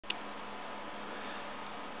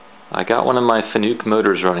I got one of my Fanuc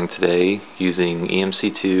motors running today using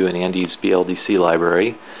EMC2 and Andy's bldc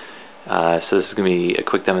library. So this is going to be a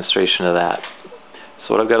quick demonstration of that.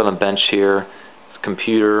 So what I've got on the bench here is a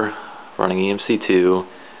computer running EMC2,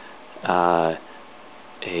 a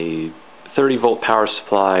 30 volt power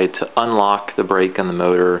supply to unlock the brake on the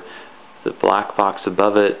motor. The black box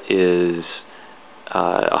above it is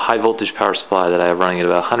a high voltage power supply that I have running at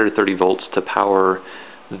about 130 volts to power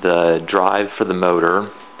the drive for the motor.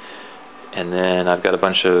 And then I've got a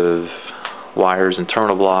bunch of wires and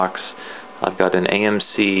terminal blocks. I've got an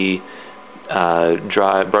EMC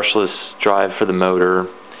brushless drive for the motor,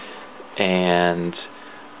 and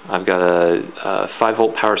I've got a 5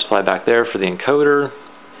 volt power supply back there for the encoder,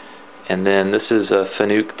 and then this is a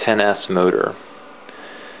Fanuc 10S motor.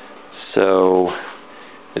 So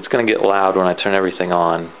it's going to get loud when I turn everything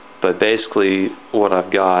on, but basically what I've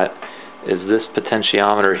got is this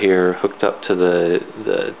potentiometer here hooked up to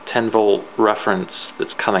the 10 volt reference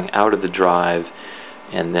that's coming out of the drive,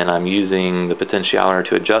 and then I'm using the potentiometer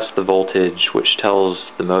to adjust the voltage, which tells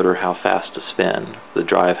the motor how fast to spin, the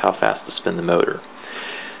drive how fast to spin the motor.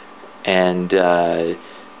 And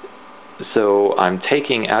so I'm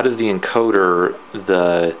taking out of the encoder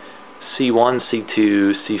the C1,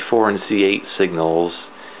 C2, C4, and C8 signals,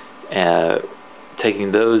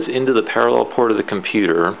 taking those into the parallel port of the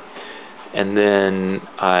computer. And then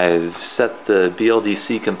I've set the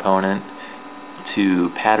bldc component to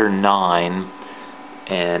pattern 9,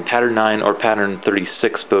 and pattern 9 or pattern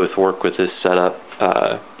 36 both work with this setup.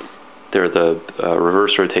 They're the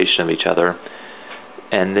reverse rotation of each other.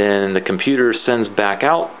 And then the computer sends back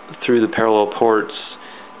out through the parallel ports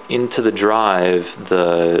into the drive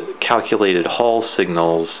the calculated Hall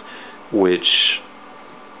signals, which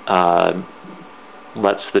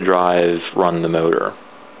lets the drive run the motor.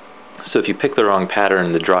 So if you pick the wrong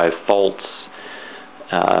pattern, the drive faults,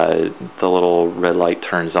 the little red light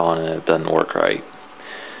turns on and it doesn't work right.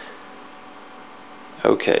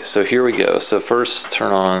 Okay, so here we go. So first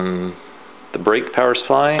turn on the brake power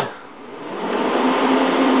supply,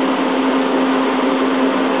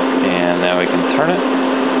 and now we can turn it.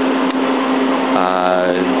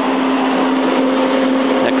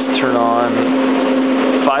 Next turn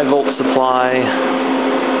on 5 volt supply,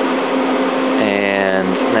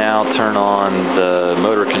 and now turn on the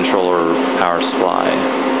motor controller power supply.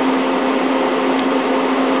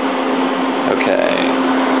 Okay.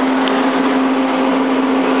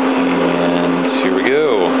 And here we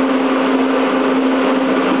go.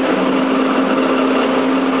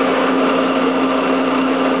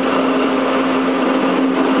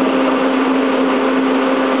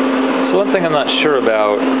 So one thing I'm not sure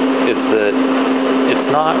about is that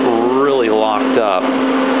it's not really locked up.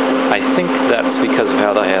 I think that's because of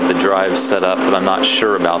how I have the drive set up, but I'm not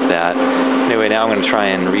sure about that. Anyway, now I'm going to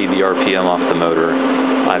try and read the RPM off the motor.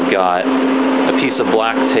 I've got a piece of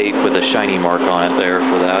black tape with a shiny mark on it there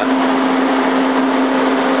for that.